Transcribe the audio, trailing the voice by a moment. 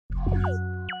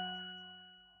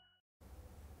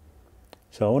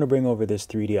So I want to bring over this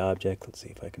 3D object. Let's see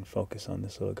if I can focus on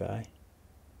this little guy.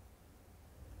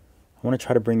 I want to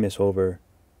try to bring this over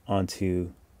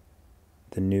onto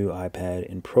the new iPad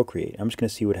in Procreate. I'm just going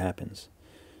to see what happens.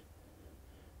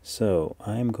 So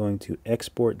I'm going to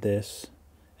export this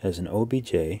as an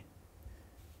OBJ.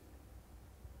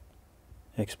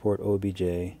 Export OBJ.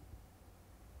 I'm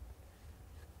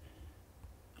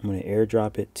going to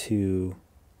airdrop it to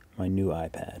my new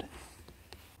iPad.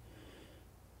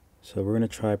 So we're going to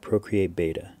try Procreate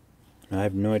Beta. Now, I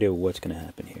have no idea what's going to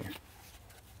happen here.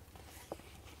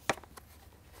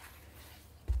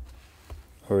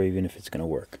 Or even if it's going to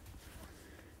work.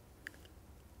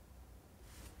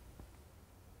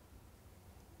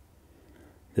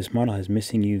 This model has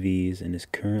missing UVs and is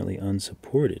currently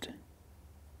unsupported.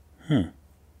 Huh.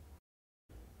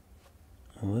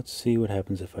 Well, let's see what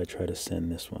happens if I try to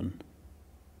send this one.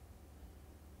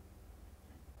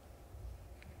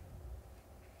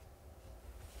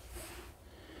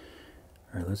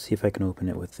 Alright, let's see if I can open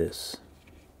it with this.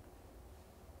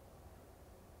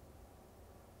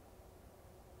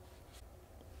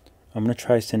 I'm going to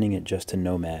try sending it just to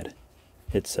Nomad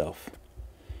itself.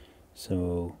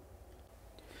 So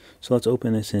let's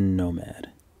open this in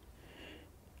Nomad.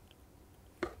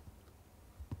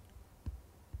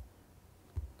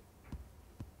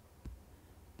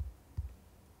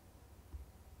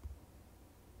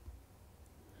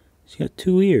 She's got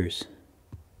 2 ears.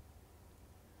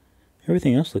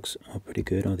 Everything else looks pretty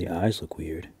good. Oh, the eyes look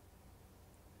weird.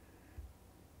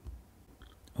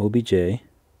 OBJ.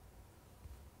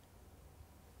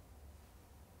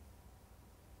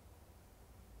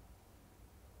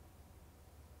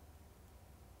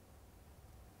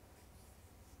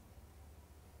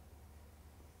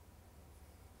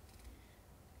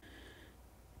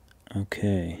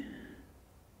 Okay.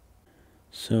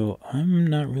 So I'm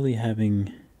not really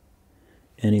having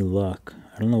any luck.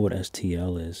 I don't know what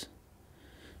STL is,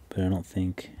 but I don't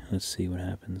think. Let's see what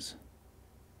happens.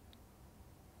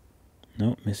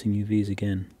 Nope, missing UVs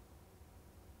again.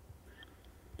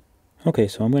 Okay,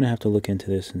 so I'm going to have to look into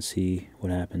this and see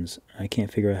what happens. I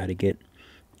can't figure out how to get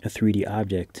a 3D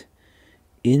object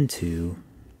into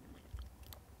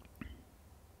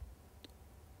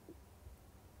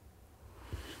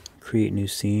create new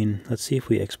scene. Let's see if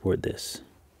we export this.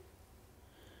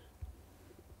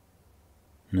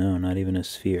 No, not even a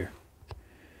sphere.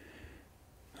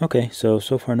 Okay, so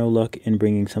far no luck in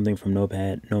bringing something from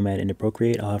Nomad into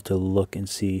Procreate. I'll have to look and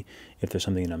see if there's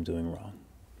something that I'm doing wrong.